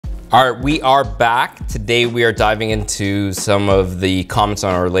All right, we are back. Today we are diving into some of the comments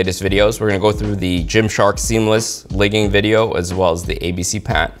on our latest videos. We're gonna go through the Gymshark seamless legging video as well as the ABC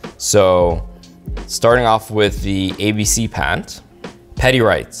pant. So starting off with the ABC pant, Petty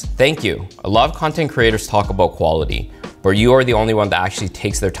writes, thank you. A lot of content creators talk about quality, but you are the only one that actually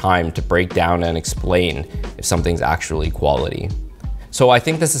takes their time to break down and explain if something's actually quality. So I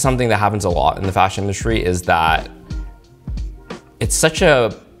think this is something that happens a lot in the fashion industry, is that it's such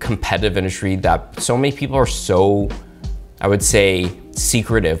a competitive industry that so many people are so, I would say,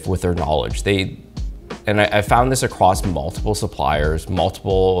 secretive with their knowledge. I found this across multiple suppliers,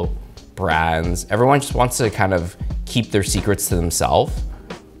 multiple brands. Everyone just wants to kind of keep their secrets to themselves,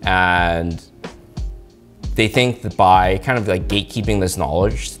 and they think that by kind of like gatekeeping this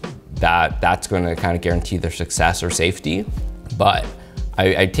knowledge, that's going to kind of guarantee their success or safety. But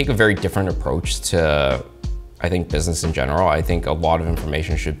I take a very different approach to, I think, business in general. I think a lot of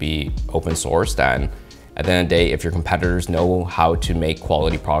information should be open sourced, and at the end of the day, if your competitors know how to make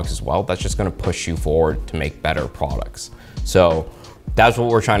quality products as well, that's just going to push you forward to make better products. So that's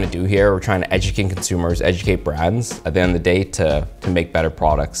what we're trying to do here. We're trying to educate consumers, educate brands at the end of the day to make better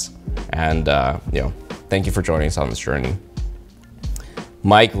products. And thank you for joining us on this journey.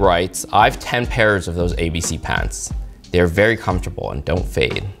 Mike writes, I have 10 pairs of those ABC pants. They're very comfortable and don't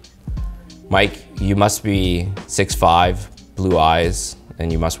fade. Mike, you must be 6'5", blue eyes, and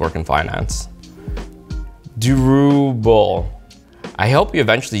you must work in finance. Durable. I hope you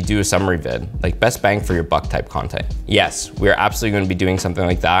eventually do a summary vid, like best bang for your buck type content. Yes, we're absolutely going to be doing something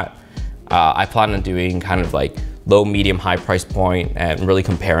like that. I plan on doing kind of like low, medium, high price point and really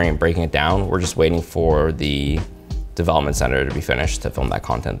comparing and breaking it down. We're just waiting for the development center to be finished to film that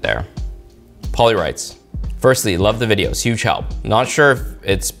content there. Polly writes, firstly, love the videos, huge help. Not sure if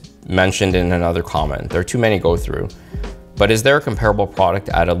it's mentioned in another comment. There are too many to go through. But is there a comparable product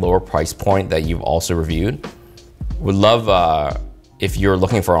at a lower price point that you've also reviewed? Would love, if you're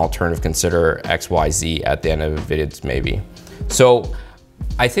looking for an alternative, consider XYZ at the end of the videos maybe. So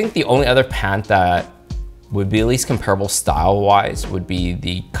I think the only other pant that would be at least comparable style-wise would be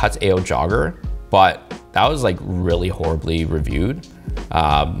the Cuts AO Jogger, but that was like really horribly reviewed.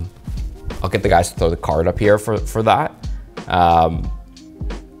 I'll get the guys to throw the card up here for that.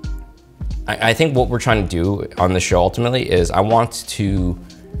 I think what we're trying to do on the show ultimately is I want to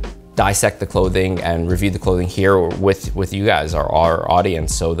dissect the clothing and review the clothing here with you guys, our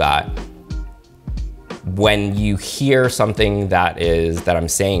audience, so that when you hear something that I'm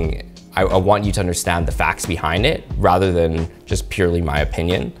saying, I want you to understand the facts behind it rather than just purely my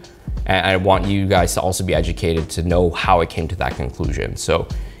opinion. And I want you guys to also be educated to know how it came to that conclusion. So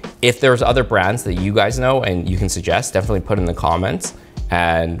if there's other brands that you guys know and you can suggest, definitely put in the comments,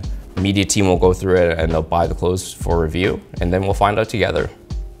 and media team will go through it and they'll buy the clothes for review, and then we'll find out together.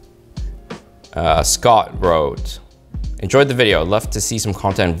 Scott wrote, enjoyed the video. Love to see some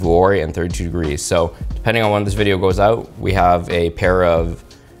content Vuori and 32 Degrees. So depending on when this video goes out, we have a pair of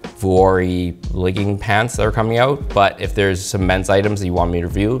Vuori legging pants that are coming out. But if there's some men's items that you want me to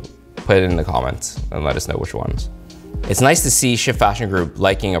review, put it in the comments and let us know which ones. It's nice to see Shift Fashion Group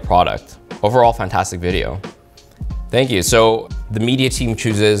liking a product. Overall, fantastic video. Thank you. So the media team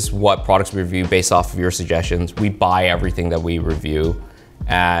chooses what products we review based off of your suggestions. We buy everything that we review.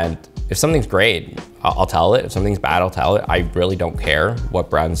 And if something's great, I'll tell it. If something's bad, I'll tell it. I really don't care what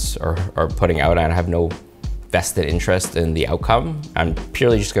brands are putting out, and I have no vested interest in the outcome. I'm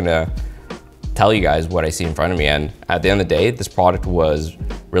purely just gonna tell you guys what I see in front of me. And at the end of the day, this product was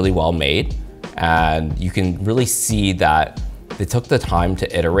really well made. And you can really see that they took the time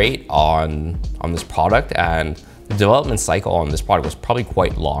to iterate on this product, and the development cycle on this product was probably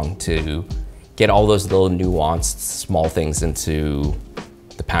quite long to get all those little nuanced small things into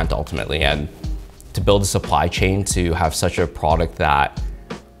the pant ultimately, and to build a supply chain to have such a product that,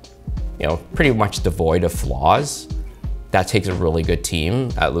 pretty much devoid of flaws. That takes a really good team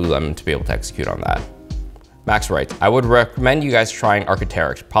at Lululemon to be able to execute on that. Max writes, I would recommend you guys trying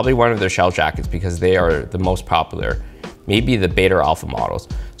Arc'teryx, probably one of their shell jackets because they are the most popular, maybe the beta or alpha models.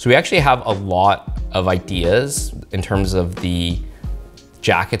 So we actually have a lot of ideas in terms of the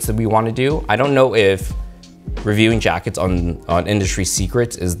jackets that we want to do. I don't know if reviewing jackets on Industry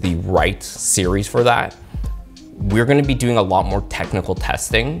Secrets is the right series for that. We're going to be doing a lot more technical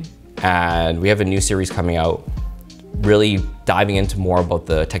testing, and we have a new series coming out really diving into more about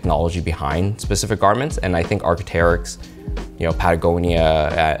the technology behind specific garments. And I think Arc'teryx,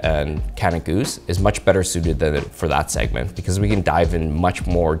 Patagonia and Canada Goose is much better suited for that segment, because we can dive in much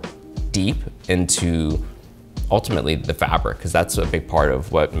more deep into ultimately the fabric, because that's a big part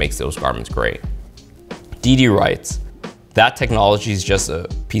of what makes those garments great. Didi writes, That technology is just a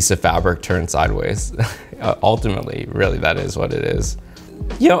piece of fabric turned sideways. Ultimately, really, that is what it is.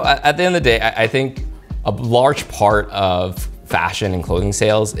 You know, at the end of the day, I think a large part of fashion and clothing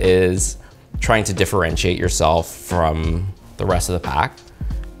sales is trying to differentiate yourself from the rest of the pack.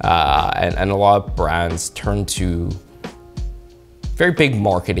 And a lot of brands turn to very big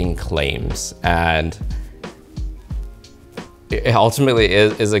marketing claims, and it ultimately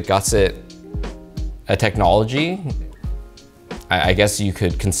is a gusset a technology. I guess you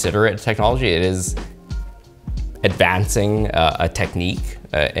could consider it technology. It is advancing a technique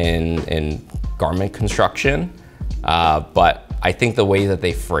in garment construction, but I think the way that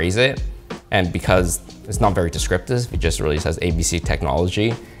they phrase it, and because it's not very descriptive, it just really says ABC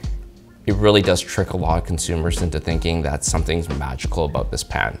technology, it really does trick a lot of consumers into thinking that something's magical about this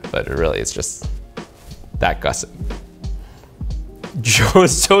pant, but it really is just that gusset. Joe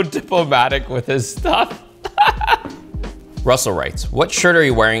is so diplomatic with his stuff. Russell writes, what shirt are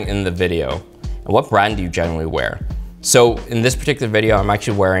you wearing in the video? And what brand do you generally wear? So in this particular video, I'm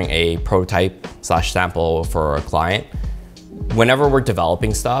actually wearing a prototype / sample for a client. Whenever we're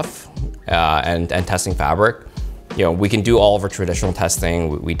developing stuff and testing fabric, you know, we can do all of our traditional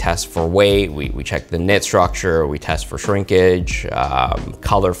testing. We test for weight, we check the knit structure, we test for shrinkage,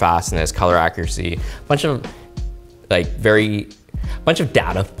 color fastness, color accuracy, a bunch of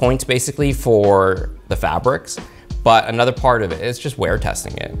data points basically for the fabrics. But another part of it is just wear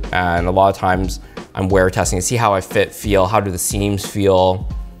testing it. And a lot of times I'm wear testing to see how I fit, feel, how do the seams feel.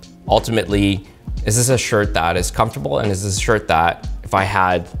 Ultimately, is this a shirt that is comfortable? And is this a shirt that if I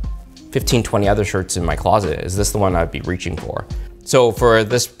had 15, 20 other shirts in my closet, is this the one I'd be reaching for? So for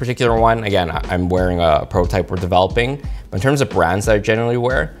this particular one, again, I'm wearing a prototype we're developing. But in terms of brands that I generally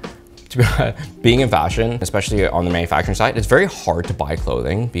wear, being in fashion, especially on the manufacturing side, it's very hard to buy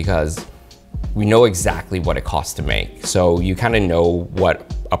clothing because we know exactly what it costs to make. So you kind of know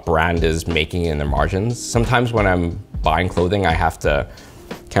what a brand is making in their margins. Sometimes when I'm buying clothing, I have to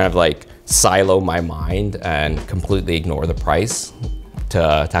kind of like silo my mind and completely ignore the price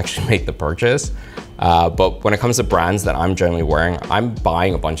to actually make the purchase. But when it comes to brands that I'm generally wearing, I'm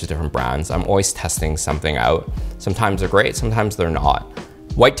buying a bunch of different brands. I'm always testing something out. Sometimes they're great, sometimes they're not.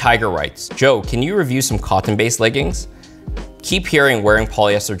 White Tiger writes, Joe, can you review some cotton-based leggings? Keep hearing wearing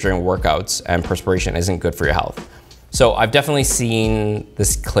polyester during workouts and perspiration isn't good for your health. So I've definitely seen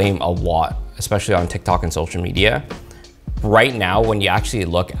this claim a lot, especially on TikTok and social media. Right now, when you actually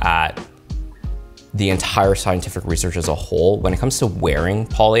look at the entire scientific research as a whole, when it comes to wearing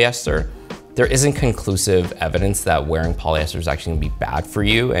polyester, there isn't conclusive evidence that wearing polyester is actually gonna be bad for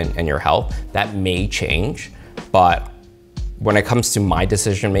you and your health. That may change, but when it comes to my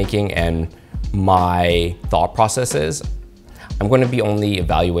decision-making and my thought processes, I'm going to be only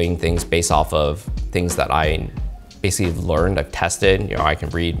evaluating things based off of things that I basically learned, I've tested. You know, I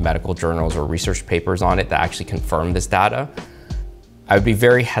can read medical journals or research papers on it that actually confirm this data. I would be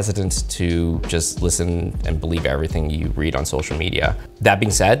very hesitant to just listen and believe everything you read on social media. That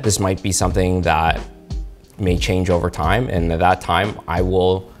being said, this might be something that may change over time, and at that time, I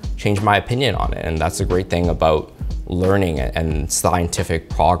will change my opinion on it. And that's the great thing about learning and scientific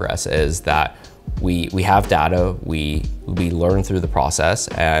progress, is that we have data, we learn through the process,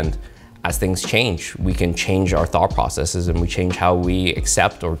 and as things change, we can change our thought processes and we change how we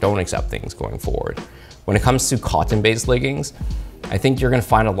accept or don't accept things going forward. When it comes to cotton-based leggings, I think you're gonna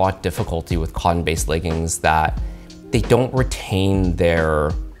find a lot of difficulty with cotton-based leggings that they don't retain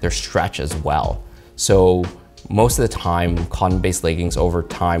their stretch as well. So most of the time, cotton-based leggings over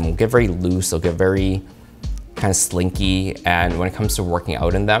time will get very loose, they'll get very kind of slinky, and when it comes to working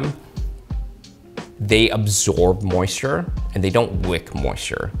out in them, they absorb moisture and they don't wick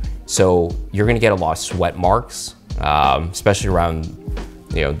moisture. So you're gonna get a lot of sweat marks, especially around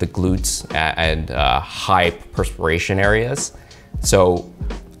the glutes and high perspiration areas. So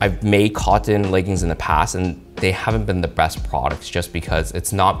I've made cotton leggings in the past and they haven't been the best products just because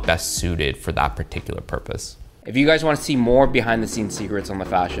it's not best suited for that particular purpose. If you guys want to see more behind the scenes secrets on the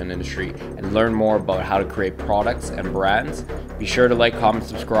fashion industry and learn more about how to create products and brands, be sure to like, comment,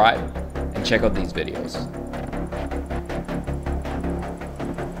 subscribe, and check out these videos.